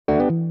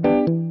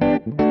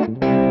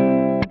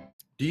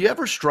Do you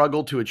ever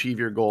struggle to achieve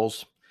your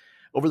goals?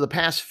 Over the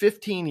past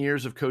 15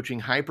 years of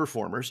coaching high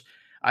performers,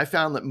 I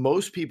found that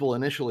most people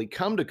initially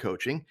come to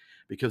coaching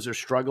because they're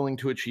struggling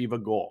to achieve a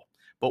goal.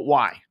 But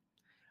why?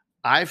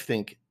 I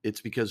think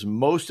it's because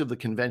most of the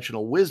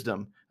conventional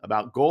wisdom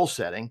about goal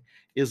setting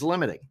is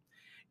limiting.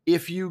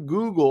 If you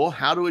Google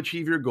how to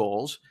achieve your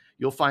goals,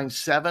 you'll find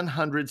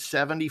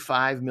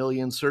 775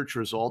 million search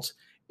results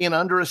in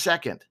under a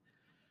second.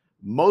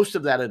 Most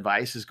of that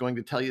advice is going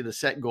to tell you to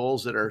set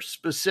goals that are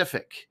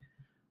specific,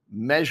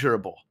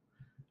 measurable,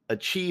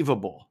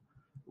 achievable,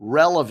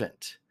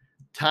 relevant,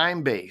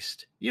 time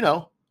based,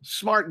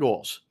 smart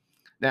goals.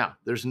 Now,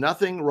 there's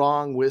nothing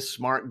wrong with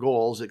smart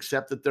goals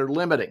except that they're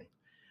limiting.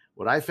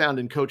 What I found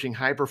in coaching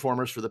high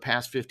performers for the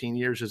past 15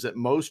 years is that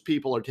most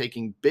people are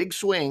taking big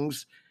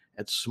swings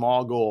at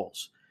small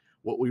goals.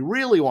 What we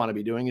really want to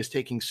be doing is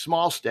taking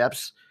small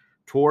steps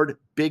toward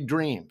big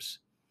dreams.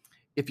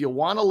 If you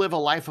want to live a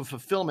life of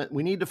fulfillment,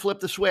 we need to flip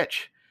the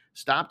switch.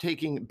 Stop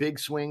taking big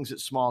swings at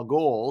small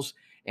goals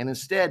and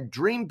instead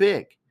dream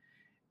big.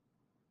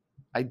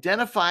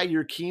 Identify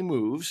your key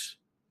moves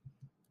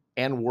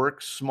and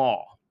work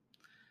small.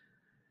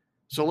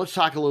 So let's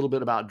talk a little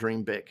bit about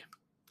dream big.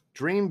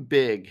 Dream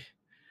big.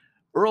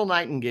 Earl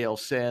Nightingale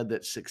said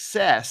that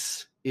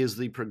success is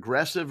the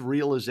progressive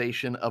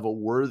realization of a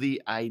worthy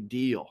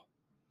ideal.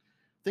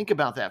 Think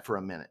about that for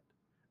a minute.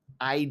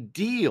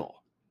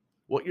 Ideal.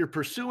 What you're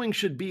pursuing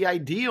should be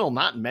ideal,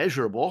 not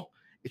measurable.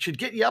 It should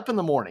get you up in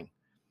the morning.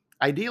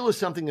 Ideal is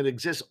something that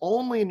exists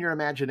only in your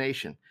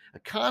imagination, a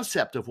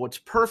concept of what's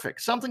perfect,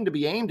 something to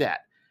be aimed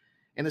at.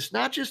 And it's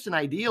not just an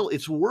ideal,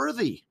 it's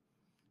worthy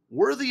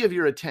of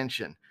your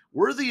attention,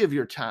 worthy of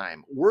your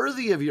time,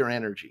 worthy of your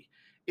energy.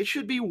 It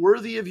should be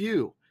worthy of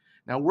you.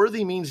 Now,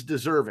 worthy means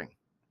deserving.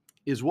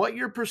 Is what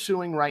you're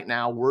pursuing right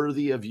now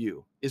worthy of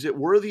you? Is it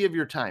worthy of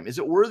your time? Is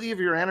it worthy of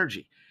your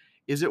energy?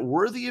 Is it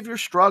worthy of your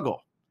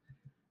struggle?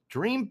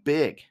 Dream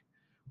big.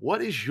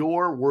 What is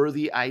your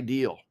worthy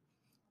ideal?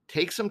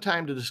 Take some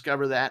time to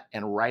discover that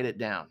and write it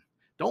down.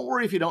 Don't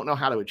worry if you don't know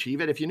how to achieve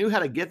it. If you knew how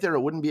to get there,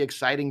 it wouldn't be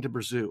exciting to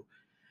pursue.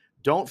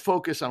 Don't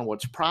focus on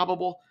what's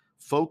probable.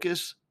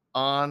 Focus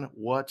on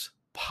what's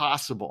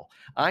possible.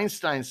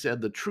 Einstein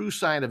said the true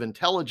sign of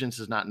intelligence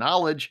is not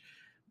knowledge,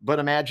 but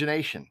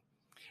imagination.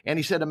 And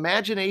he said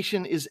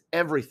imagination is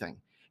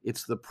everything.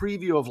 It's the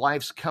preview of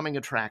life's coming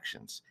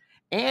attractions.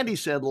 And he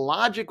said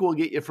logic will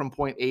get you from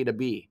point A to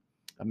B.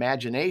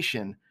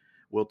 Imagination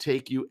will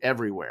take you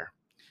everywhere.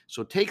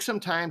 So take some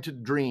time to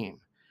dream.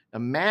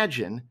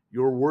 Imagine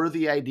your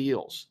worthy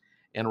ideals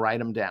and write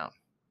them down.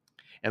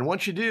 And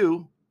once you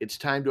do, it's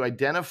time to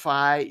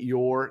identify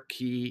your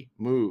key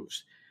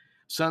moves.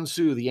 Sun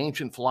Tzu, the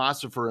ancient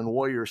philosopher and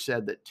warrior,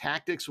 said that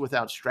tactics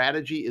without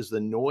strategy is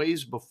the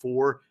noise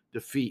before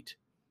defeat.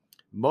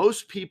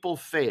 Most people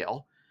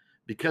fail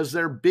because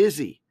they're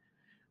busy.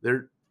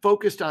 They're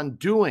focused on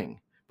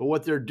doing, but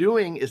what they're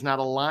doing is not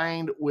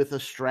aligned with a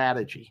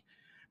strategy.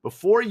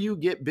 Before you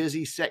get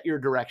busy, set your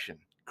direction.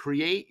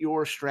 Create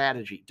your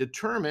strategy.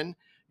 Determine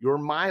your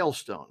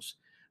milestones.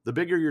 The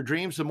bigger your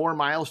dreams, the more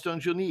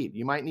milestones you'll need.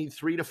 You might need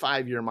 3 to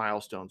 5 year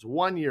milestones,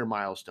 1 year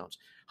milestones,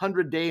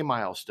 100-day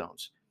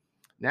milestones.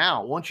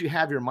 Now, once you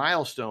have your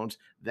milestones,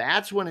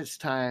 that's when it's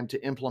time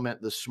to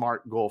implement the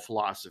SMART goal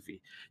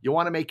philosophy. You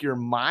want to make your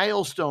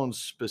milestones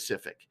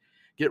specific.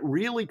 Get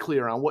really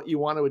clear on what you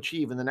want to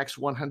achieve in the next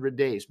 100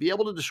 days. Be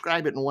able to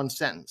describe it in one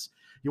sentence.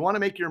 You want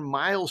to make your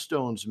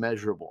milestones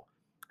measurable.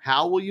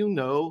 How will you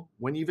know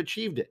when you've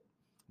achieved it?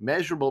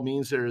 Measurable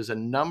means there is a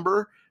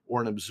number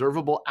or an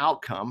observable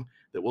outcome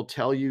that will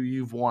tell you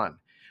you've won.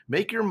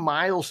 Make your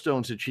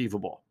milestones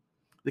achievable.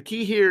 The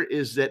key here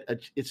is that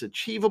it's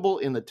achievable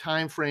in the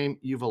time frame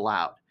you've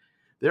allowed.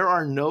 There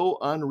are no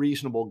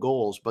unreasonable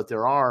goals, but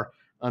there are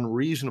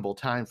unreasonable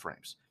time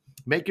frames.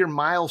 Make your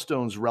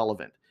milestones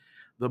relevant.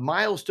 The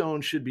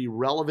milestone should be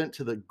relevant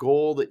to the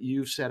goal that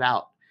you've set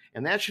out,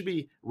 and that should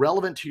be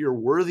relevant to your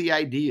worthy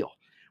ideal.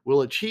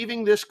 Will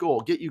achieving this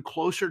goal get you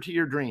closer to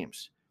your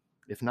dreams?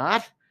 If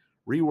not,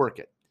 rework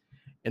it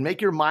and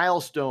make your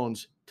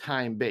milestones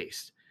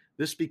time-based.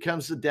 This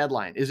becomes the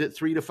deadline. Is it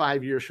 3 to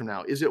 5 years from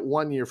now? Is it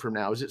 1 year from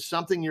now? Is it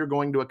something you're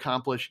going to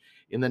accomplish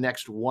in the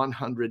next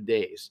 100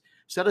 days?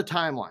 Set a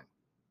timeline.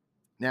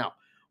 Now,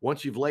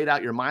 once you've laid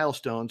out your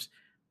milestones,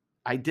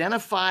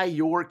 identify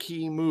your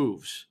key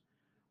moves.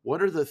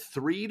 What are the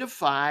 3 to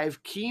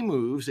 5 key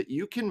moves that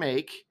you can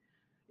make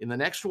in the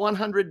next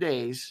 100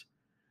 days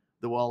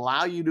that will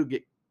allow you to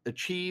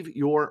achieve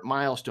your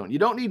milestone? You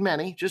don't need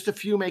many, just a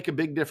few make a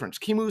big difference.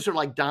 Key moves are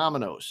like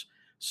dominoes,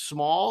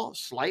 small,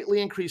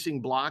 slightly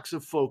increasing blocks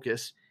of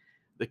focus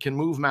that can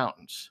move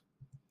mountains.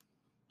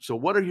 So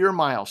what are your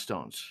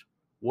milestones?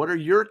 What are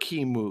your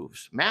key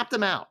moves? Map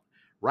them out,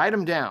 write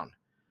them down.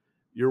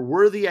 Your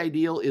worthy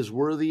ideal is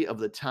worthy of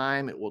the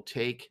time it will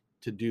take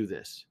to do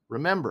this.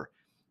 Remember,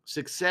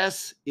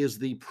 success is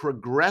the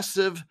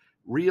progressive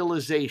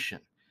realization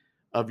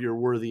of your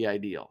worthy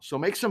ideal. So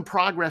make some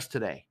progress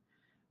today.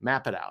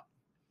 Map it out.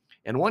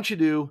 And once you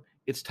do,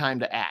 it's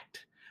time to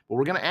act. But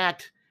we're going to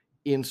act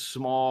in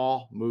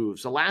small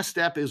moves. The last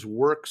step is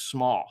work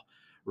small.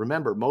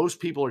 Remember, most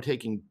people are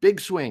taking big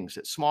swings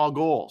at small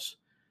goals,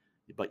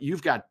 but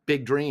you've got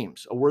big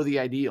dreams, a worthy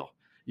ideal.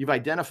 You've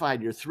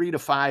identified your 3 to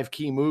 5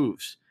 key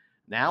moves.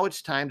 Now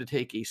it's time to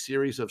take a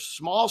series of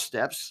small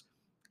steps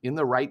in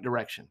the right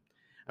direction.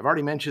 I've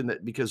already mentioned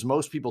that because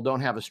most people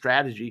don't have a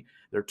strategy,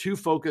 they're too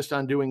focused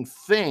on doing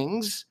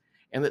things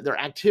and that their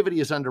activity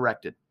is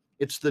undirected.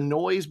 It's the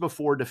noise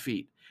before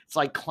defeat. It's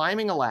like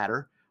climbing a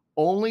ladder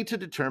only to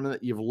determine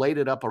that you've laid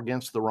it up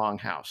against the wrong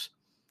house.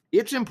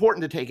 It's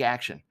important to take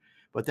action,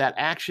 but that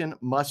action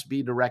must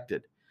be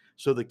directed.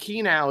 So the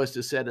key now is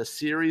to set a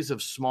series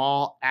of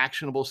small,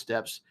 actionable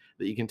steps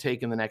that you can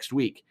take in the next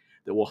week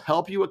that will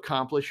help you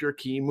accomplish your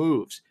key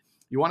moves.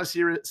 You want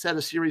to set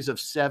a series of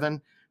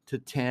 7 to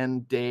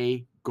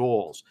 10-day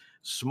goals.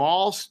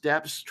 Small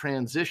steps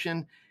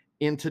transition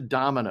into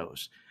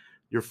dominoes.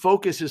 Your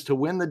focus is to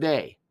win the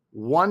day,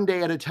 one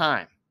day at a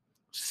time,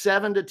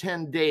 7 to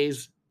 10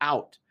 days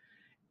out,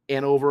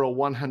 and over a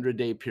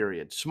 100-day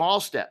period. Small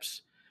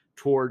steps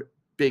toward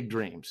big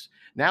dreams.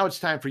 Now it's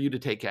time for you to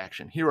take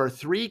action. Here are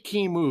 3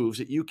 key moves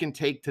that you can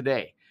take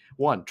today.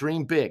 1,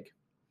 dream big.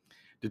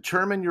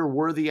 Determine your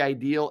worthy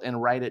ideal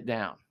and write it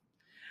down.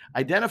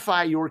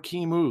 Identify your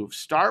key moves.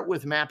 Start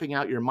with mapping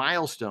out your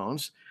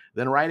milestones,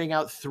 then writing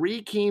out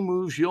 3 key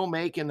moves you'll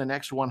make in the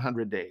next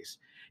 100 days.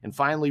 And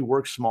finally,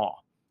 work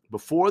small.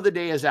 Before the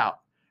day is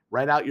out,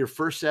 write out your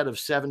first set of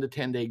 7 to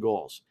 10-day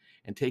goals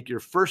and take your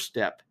first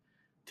step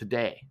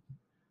today.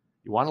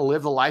 You want to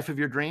live the life of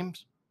your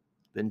dreams?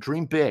 Then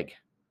dream big,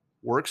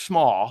 work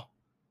small,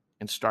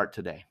 and start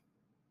today.